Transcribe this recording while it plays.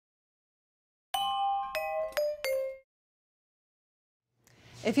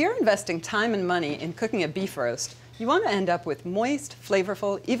If you're investing time and money in cooking a beef roast, you want to end up with moist,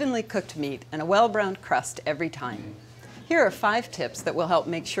 flavorful, evenly cooked meat and a well-browned crust every time. Here are 5 tips that will help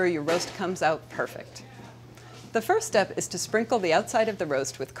make sure your roast comes out perfect. The first step is to sprinkle the outside of the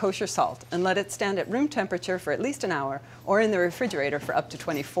roast with kosher salt and let it stand at room temperature for at least an hour or in the refrigerator for up to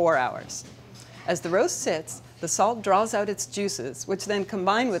 24 hours. As the roast sits, the salt draws out its juices, which then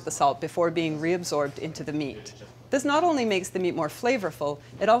combine with the salt before being reabsorbed into the meat. This not only makes the meat more flavorful,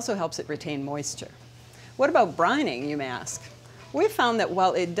 it also helps it retain moisture. What about brining, you may ask? We've found that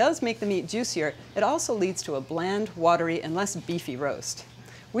while it does make the meat juicier, it also leads to a bland, watery, and less beefy roast.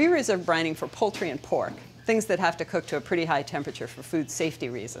 We reserve brining for poultry and pork, things that have to cook to a pretty high temperature for food safety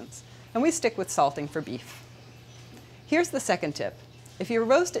reasons, and we stick with salting for beef. Here's the second tip. If your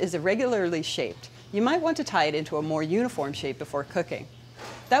roast is irregularly shaped, you might want to tie it into a more uniform shape before cooking.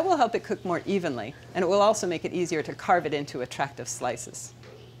 That will help it cook more evenly, and it will also make it easier to carve it into attractive slices.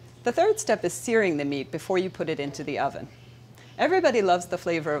 The third step is searing the meat before you put it into the oven. Everybody loves the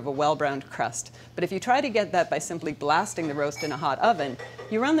flavor of a well-browned crust, but if you try to get that by simply blasting the roast in a hot oven,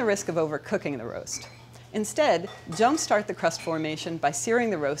 you run the risk of overcooking the roast. Instead, jumpstart the crust formation by searing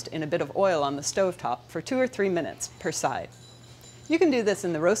the roast in a bit of oil on the stovetop for 2 or 3 minutes per side. You can do this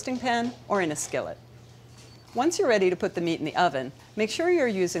in the roasting pan or in a skillet. Once you're ready to put the meat in the oven, make sure you're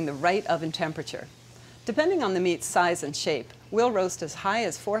using the right oven temperature. Depending on the meat's size and shape, we'll roast as high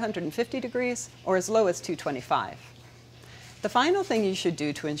as 450 degrees or as low as 225. The final thing you should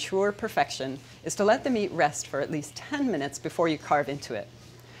do to ensure perfection is to let the meat rest for at least 10 minutes before you carve into it.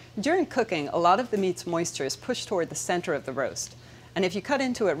 During cooking, a lot of the meat's moisture is pushed toward the center of the roast, and if you cut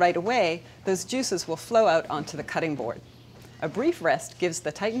into it right away, those juices will flow out onto the cutting board. A brief rest gives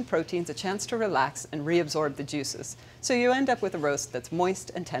the tightened proteins a chance to relax and reabsorb the juices, so you end up with a roast that's moist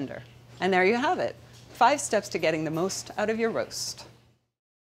and tender. And there you have it, 5 steps to getting the most out of your roast.